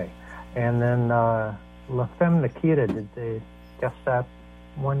 Okay. And then La Femme Nikita, did they guess that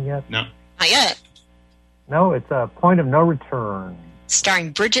one yet? No. Not yet. No, it's a Point of No Return.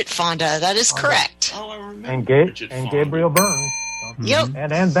 Starring Bridget Fonda. That is correct. Oh, I remember. And, Bridget and Fonda. Gabriel Byrne. Yep.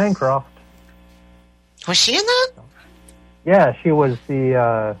 And Anne Bancroft. Was she in that? Yeah, she was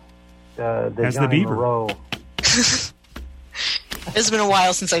the As Johnny the Beaver. Moreau. It's been a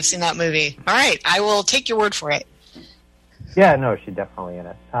while since I've seen that movie. All right, I will take your word for it. Yeah, no, she's definitely in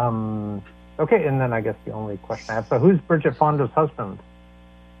it. Okay, and then I guess the only question I have, so who's Bridget Fonda's husband?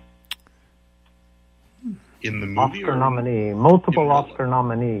 In the movie? Oscar nominee. Multiple Oscar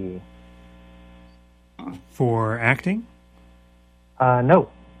nominee. For acting?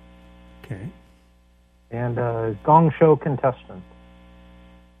 No. Okay. And Gong Show contestant.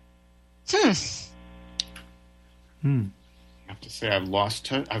 I have to say I've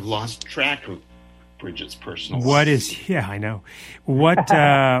lost track of Bridget's personal What life. is? Yeah, I know. What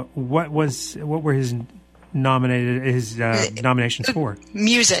were his nominations for?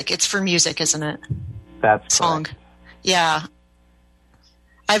 Music. It's for music, isn't it? That's Song. correct. Yeah.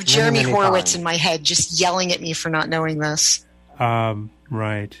 I have Jeremy many Horowitz times. in my head just yelling at me for not knowing this.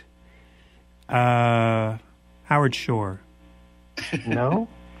 Right. Howard Shore. No?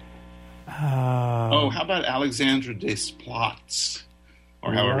 How about Alexandre Desplat?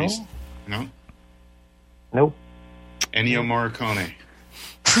 Or however No. he's... No? Nope. Ennio Morricone.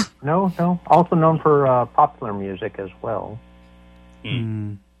 No. Also known for popular music as well.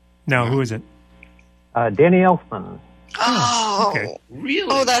 No, who is it? Danny Elfman. Oh. Okay. Really?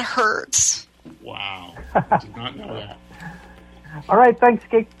 Oh, that hurts. Wow. I did not know that. All right, thanks,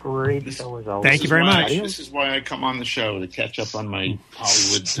 Kate. Great show as always. Thank you very much. This is why I come on the show, to catch up on my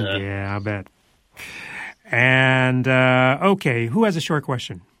Hollywood... Yeah, I bet. And, okay, who has a short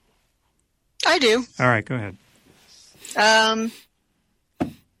question? I do. All right, go ahead.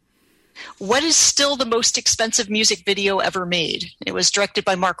 What is still the most expensive music video ever made? It was directed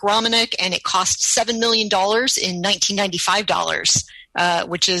by Mark Romanek, and it cost $7 million in 1995 dollars,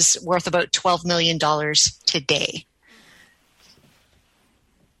 which is worth about $12 million today.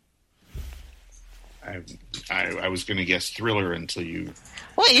 I was going to guess Thriller until you...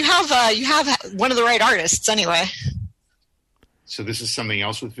 Well, you have one of the right artists anyway. So this is something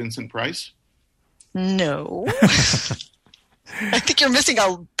else with Vincent Price? No. I think you're missing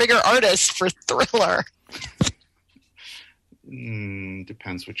a bigger artist for Thriller.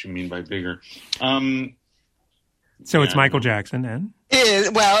 Depends what you mean by bigger. So it's Michael Jackson, and?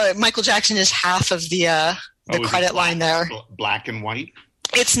 Well, Michael Jackson is half of the credit line there. Black and White?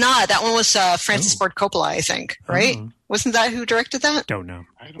 It's not. That one was Francis Ford Coppola, I think, right? Wasn't that who directed that? Don't know.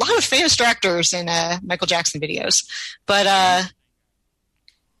 A lot of famous directors in Michael Jackson videos. But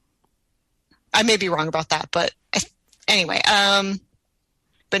I may be wrong about that. But anyway,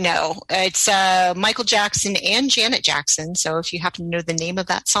 but no. It's Michael Jackson and Janet Jackson. So if you happen to know the name of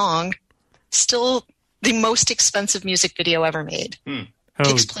that song, still the most expensive music video ever made.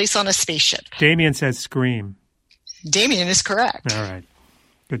 Takes place on a spaceship. Damien says Scream. Damien is correct. All right.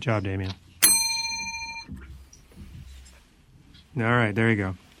 Good job, Damien. All right, there you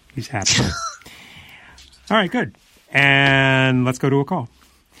go. He's happy. All right, good. And let's go to a call.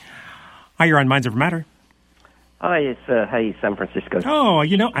 Hi, you're on Minds Over Matter. Hi, it's Hayes, San Francisco. Oh,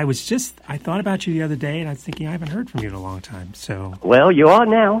 I thought about you the other day, and I was thinking I haven't heard from you in a long time. So, well, you are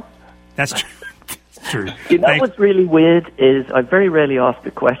now. That's true. True. What's really weird is I very rarely ask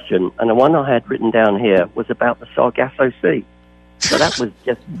a question, and the one I had written down here was about the Sargasso Sea. So that was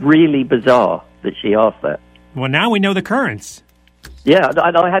just really bizarre that she asked that. Well, now we know the currents. Yeah,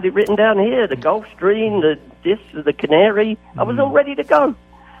 I had it written down here, the Gulf Stream, the Canary. I was all ready to go.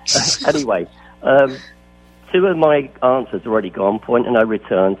 Anyway, two of my answers already gone, point of no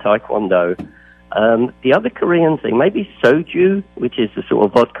return, Taekwondo. The other Korean thing, maybe soju, which is the sort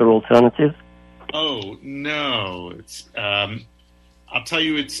of vodka alternative. Oh, no. It's I'll tell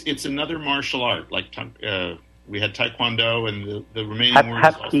you, it's another martial art. Like we had Taekwondo, and the remaining word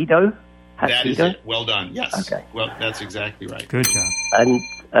is Hapkido? That is it. Well done. Yes. Okay. Well, that's exactly right. Good job.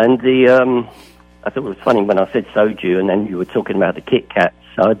 And the I thought it was funny when I said soju, and then you were talking about the Kit Kat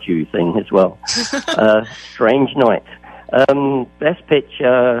soju thing as well. Strange night. Best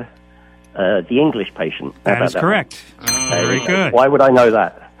picture, The English Patient. That is correct. Very good. Why would I know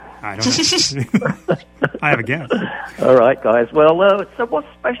that? I don't know. I have a guess. All right, guys. Well, so what's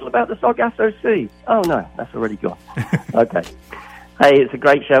special about the Sargasso Sea? Oh, no, that's already gone. Okay. Hey, it's a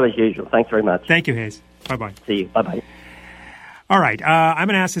great show as usual. Thanks very much. Thank you, Hayes. Bye-bye. See you. Bye-bye. All right. I'm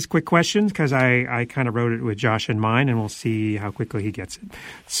going to ask this quick question because I kind of wrote it with Josh in mind, and we'll see how quickly he gets it.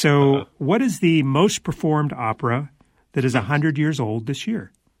 So what is the most performed opera that is 100 years old this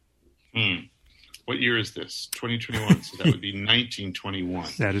year? What year is this? 2021. So that would be 1921.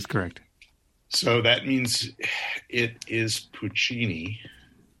 That is correct. So that means it is Puccini,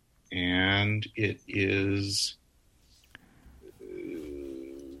 and it is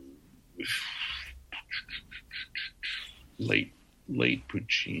late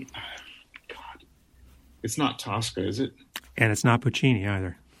Puccini. God, it's not Tosca, is it? And it's not Puccini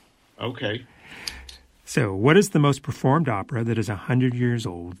either. Okay. So, what is the most performed opera that is 100 years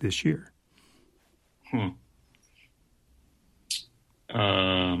old this year? Well,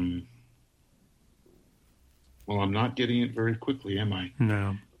 I'm not getting it very quickly, am I?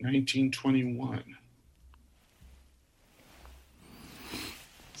 No. 1921.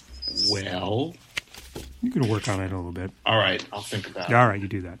 Well, you can work on it a little bit. All right, I'll think about it. All right, you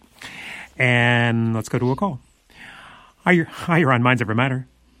do that. And let's go to a call. Hi, you're on Minds Over Matter.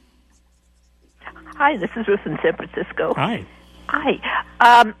 Hi, this is Ruth in San Francisco. Hi. Hi.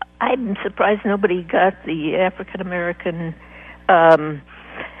 I'm surprised nobody got the African-American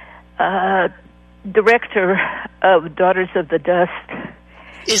director of Daughters of the Dust.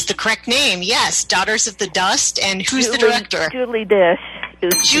 Is the correct name, yes. Daughters of the Dust. And who's the director? Julie Dash.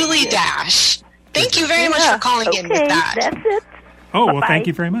 Julie Dash. Thank you very much for calling in with that. That's it. Oh, Bye-bye. well, thank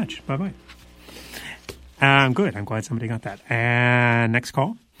you very much. Bye-bye. Good. I'm glad somebody got that. And next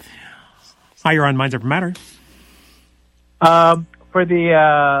call. Hi, you're on Minds Over Matter. For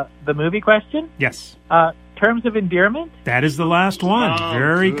the movie question? Yes. Terms of Endearment? That is the last one. Oh,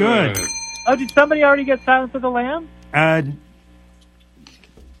 Very good. Oh, did somebody already get Silence of the Lambs?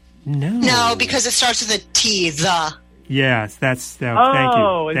 No. No, because it starts with a T, the. Yes, that's... thank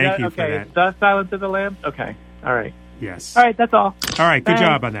Oh, you. Thank you for okay. that. The Silence of the Lambs? Okay. All right. Yes. All right, that's all. All right, good Thanks.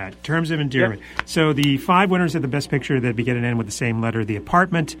 job on that. Terms of Endearment. Yep. So the 5 winners of the Best Picture that begin and end with the same letter: The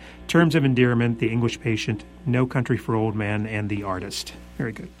Apartment, Terms of Endearment, The English Patient, No Country for Old Men, and The Artist.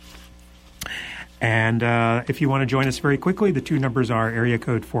 Very good. And if you want to join us very quickly, the 2 numbers are area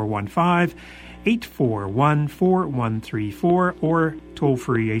code 415-841-4134 or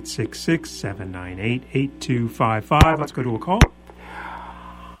toll-free 866-798-8255. Let's go to a call.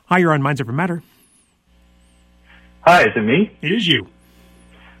 Hi, you're on Minds Over Matter. Hi, is it me? It is you.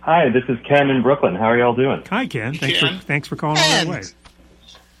 Hi, this is Ken in Brooklyn. How are y'all doing? Hi, Ken. Thanks for calling all the way.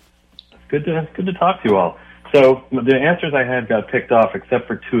 Good to talk to you all. So the answers I had got picked off except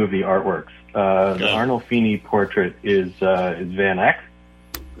for 2 of the artworks. The Arnold Feeney portrait is Van Eyck.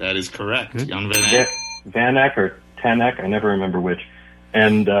 That is correct. Jan Van Eyck. Van Eyck or Ten Eyck, I never remember which.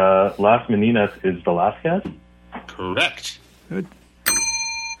 And Las Meninas is Velázquez. Correct. Good.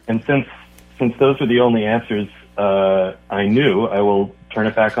 And since those were the only answers I knew, I will turn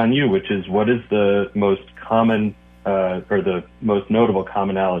it back on you, which is what is the most common or the most notable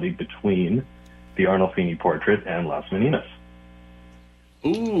commonality between the Arnold Feeney portrait and Las Meninas?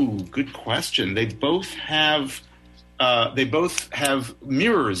 Ooh, good question. They both have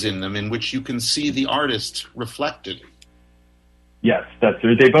mirrors in them in which you can see the artist reflected. Yes,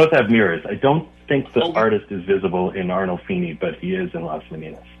 they both have mirrors. I don't think the artist is visible in Arnold Feeney, but he is in Las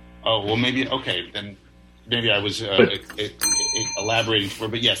Meninas. Oh, well, maybe, okay, then maybe I was elaborating for,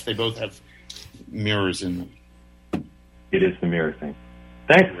 but yes, they both have mirrors in them. It is the mirror thing.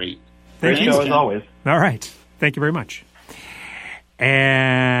 Thanks. Great show as always. All right. Thank you very much.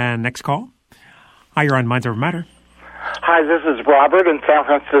 And next call. Hi, you're on Minds Over Matter. Hi, this is Robert in San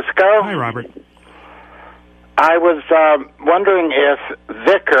Francisco. Hi, Robert. I was wondering if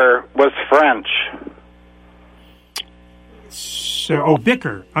vicar was French. So,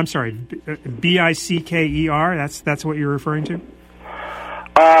 vicar. I'm sorry, Bicker. That's what you're referring to.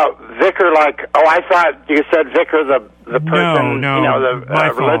 Vicar, I thought you said vicar, the person, no, the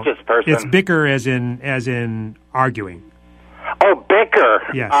religious person. It's bicker as in arguing. Oh, bicker.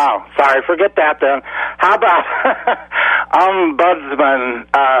 Yes. Oh, sorry, forget that then. How about ombudsman?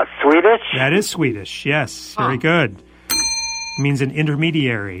 Swedish? That is Swedish. Yes, very good. It means an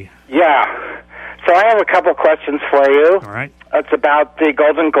intermediary. Yeah. So I have a couple questions for you. All right. It's about the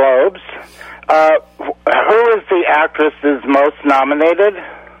Golden Globes. Who is the actress is most nominated?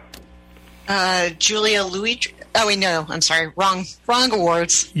 Julia Louis. Oh wait, no, I'm sorry, wrong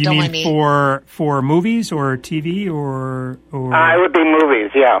awards. You Don't mean mind me. for movies or TV or? It would be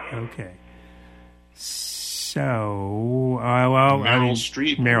movies, yeah. Okay. So, Meryl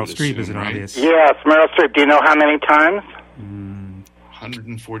Streep. Meryl Streep is an obvious. Yes, Meryl Streep. Do you know how many times?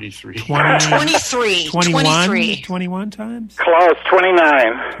 143. 23. 21 times? Close,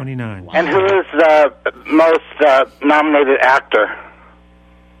 29. 29. And who is the most nominated actor?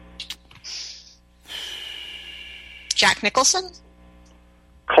 Jack Nicholson?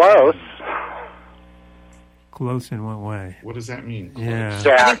 Close. Close in what way? What does that mean? Yeah.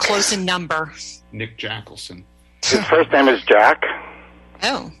 I think close in number. Nick Jackelson. His first name is Jack.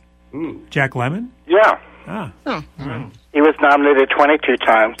 Oh. Ooh. Jack Lemmon? Yeah. Ah. Oh. Right. He was nominated 22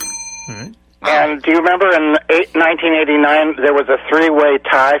 times. All right. And do you remember in 1989 there was a three-way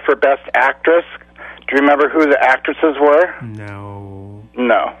tie for Best Actress? Do you remember who the actresses were? No.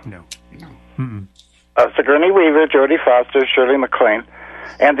 No. Mm-mm. Sigourney Weaver, Jodie Foster, Shirley MacLaine.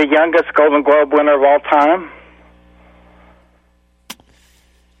 And the youngest Golden Globe winner of all time?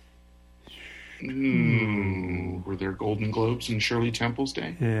 Were there Golden Globes in Shirley Temple's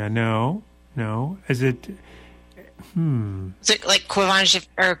day? Yeah, no. Is it... Is it like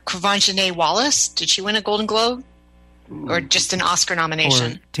Quvenzhané Wallace? Did she win a Golden Globe? Or just an Oscar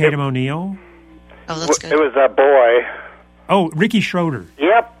nomination? Or Tatum O'Neal? Oh, that's good. It was a boy. Oh, Ricky Schroeder.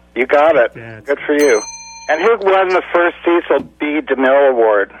 Yep, you got it. Good for you. And who won the first Cecil B. DeMille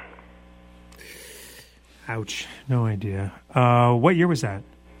Award? Ouch. No idea. What year was that?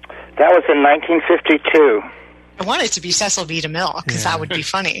 That was in 1952. I want it to be Cecil B. DeMille, because that would be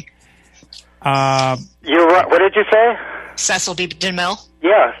funny. You're right. What did you say? Cecil B. DeMille?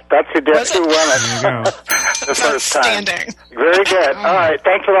 Yes, that's who won it. There you go. The first time. Outstanding. Very good. All right.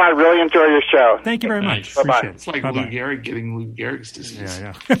 Thanks a lot. I really enjoy your show. Thank you very much. Bye-bye. Appreciate it. It's like Bye-bye. Lou Gehrig getting Lou Gehrig's disease.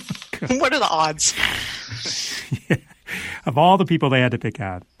 Yeah. What are the odds? Of all the people they had to pick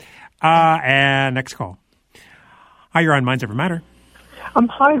out. And next call. Hi, you're on Minds Over Matter.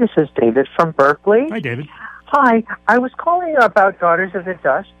 Hi, this is David from Berkeley. Hi, David. Hi, I was calling about Daughters of the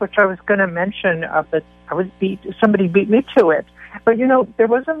Dust, which I was going to mention, but somebody beat me to it. But there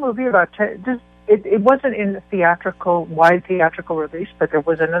was a movie about it wasn't in the wide theatrical release, but there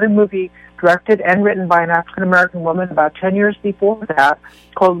was another movie directed and written by an African American woman about 10 years before that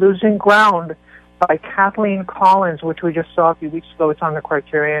called Losing Ground by Kathleen Collins, which we just saw a few weeks ago. It's on the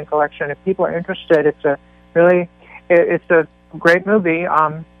Criterion Collection. If people are interested, it's a great movie.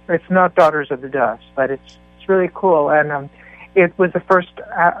 It's not Daughters of the Dust, but it's really cool. And it was the first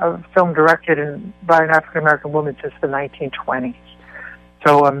film directed by an African American woman since the 1920s.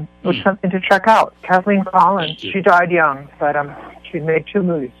 So it was something to check out. Kathleen Collins. She died young, but she made 2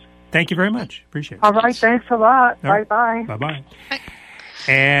 movies. Thank you very much. Appreciate it. All right. Thanks a lot. All right. Bye-bye. Bye-bye.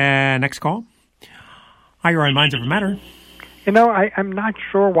 And next call. Hi, you're on Minds Over Matter. I'm not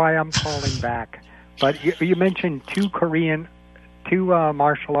sure why I'm calling back, but you mentioned two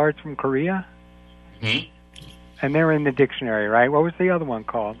martial arts from Korea, and they're in the dictionary, right? What was the other one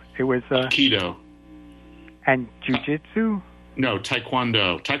called? It was Aikido and Jiu-Jitsu. No,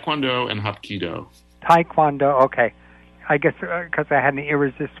 Taekwondo and Hapkido. Taekwondo. Okay, I guess because I had an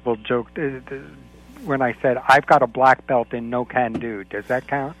irresistible joke when I said I've got a black belt in no can do. Does that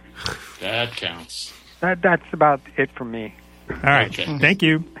count? That counts. That's about it for me. All right. Okay. Thank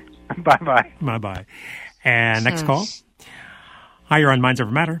you. Bye-bye. Bye-bye. And next call. Hi, you're on Minds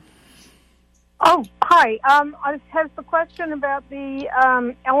Over Matter. Oh, hi. Has the question about the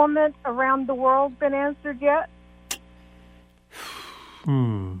element around the world been answered yet?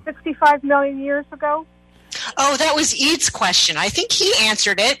 65 million years ago? Oh, that was Ead's question. I think he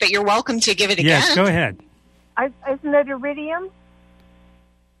answered it, but you're welcome to give it again. Yes, go ahead. Isn't it iridium?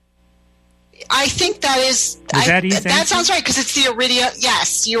 I think that is... that sounds right, because it's the iridium.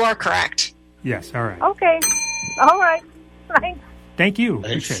 Yes, you are correct. Yes, all right. Okay. All right. Thanks. Thank you.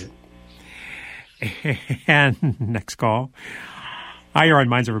 Appreciate it. And next call. Hi, you're on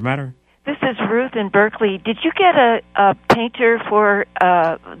Minds Over Matter. This is Ruth in Berkeley. Did you get a painter for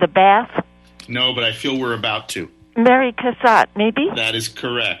the bath? No, but I feel we're about to. Mary Cassatt, maybe? That is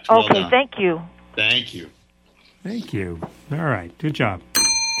correct. Well Okay, done. thank you. Thank you. Thank you. All right, good job.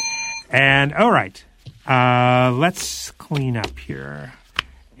 And, all right, let's clean up here.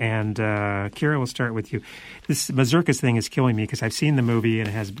 And, Kira, we'll start with you. This Mazurkas thing is killing me because I've seen the movie and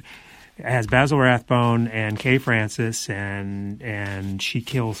it has Basil Rathbone and Kay Francis, and she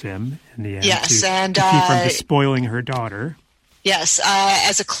kills him in the end Yes, to and keep from despoiling her daughter. Yes,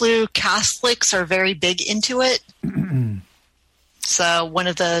 as a clue, Catholics are very big into it. So one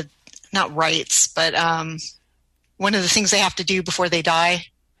of the, not rites, but one of the things they have to do before they die.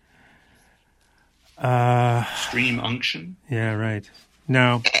 Stream unction? Yeah, right.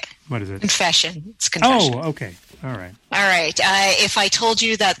 No. What is it? Confession. It's confession. Oh, okay. All right. All right. If I told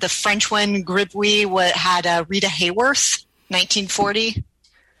you that the French one, Gribouille, had Rita Hayworth, 1940.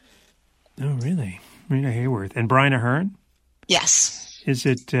 Oh, really? Rita Hayworth. And Brian Ahern? Yes. Is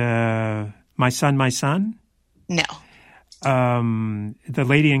it My Son, My Son? No. The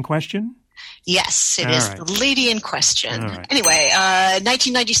lady in question? Yes, it All is right. the lady in question. All right. Anyway,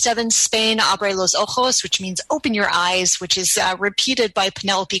 1997, Spain, Abre los ojos, which means open your eyes, which is repeated by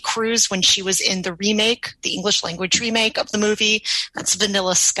Penelope Cruz when she was in the remake, the English language remake of the movie. That's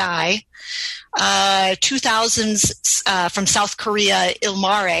Vanilla Sky. 2000s from South Korea, Il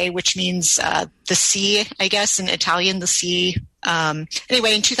Mare, which means the sea, I guess, in Italian, the sea.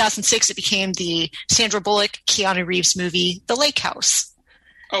 Anyway, in 2006, it became the Sandra Bullock, Keanu Reeves movie, The Lake House.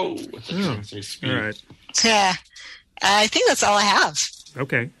 Oh, I thought you were going to say Speed. All right. Yeah, I think that's all I have.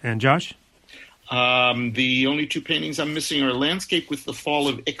 Okay. And Josh? The only two paintings I'm missing are Landscape with the Fall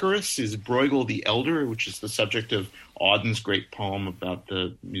of Icarus is Bruegel the Elder, which is the subject of Auden's great poem about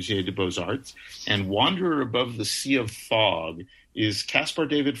the Musée des Beaux-Arts, and Wanderer Above the Sea of Fog is Caspar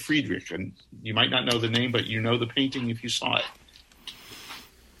David Friedrich. And you might not know the name, but you know the painting if you saw it.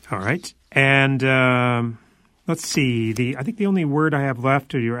 All right. And let's see. I think the only word I have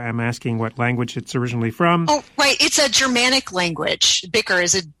left, I'm asking what language it's originally from. Oh, right. It's a Germanic language. Bicker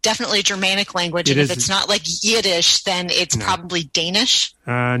is definitely a Germanic language. It and is. if it's not like Yiddish, then it's probably Danish.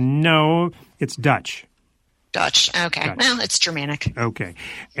 No, it's Dutch. Dutch. Okay. Dutch. Well, it's Germanic. Okay.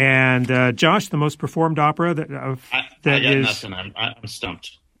 And Josh, the most performed opera that I got is... nothing. I'm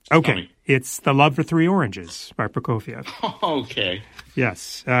stumped. Okay. It's The Love for Three Oranges by Prokofiev. Okay.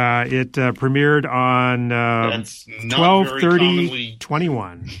 Yes. It premiered on That's not very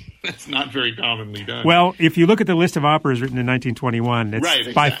 12/30/21. That's not very commonly done. Well, if you look at the list of operas written in 1921, it's Right,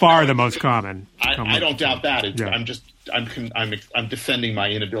 exactly. by far the most common. I don't doubt that. Yeah. I'm defending my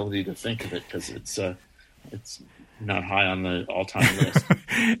inability to think of it because it's not high on the all-time list.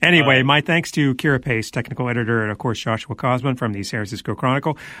 Anyway, my thanks to Kira Pace, technical editor, and of course Joshua Kosman from the San Francisco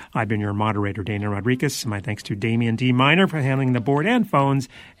Chronicle. I've been your moderator, Dana Rodriguez. My thanks to Damian D. Miner for handling the board and phones.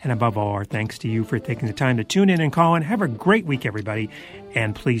 And above all, our thanks to you for taking the time to tune in and call in. Have a great week, everybody.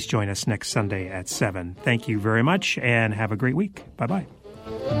 And please join us next Sunday at 7. Thank you very much and have a great week. Bye-bye.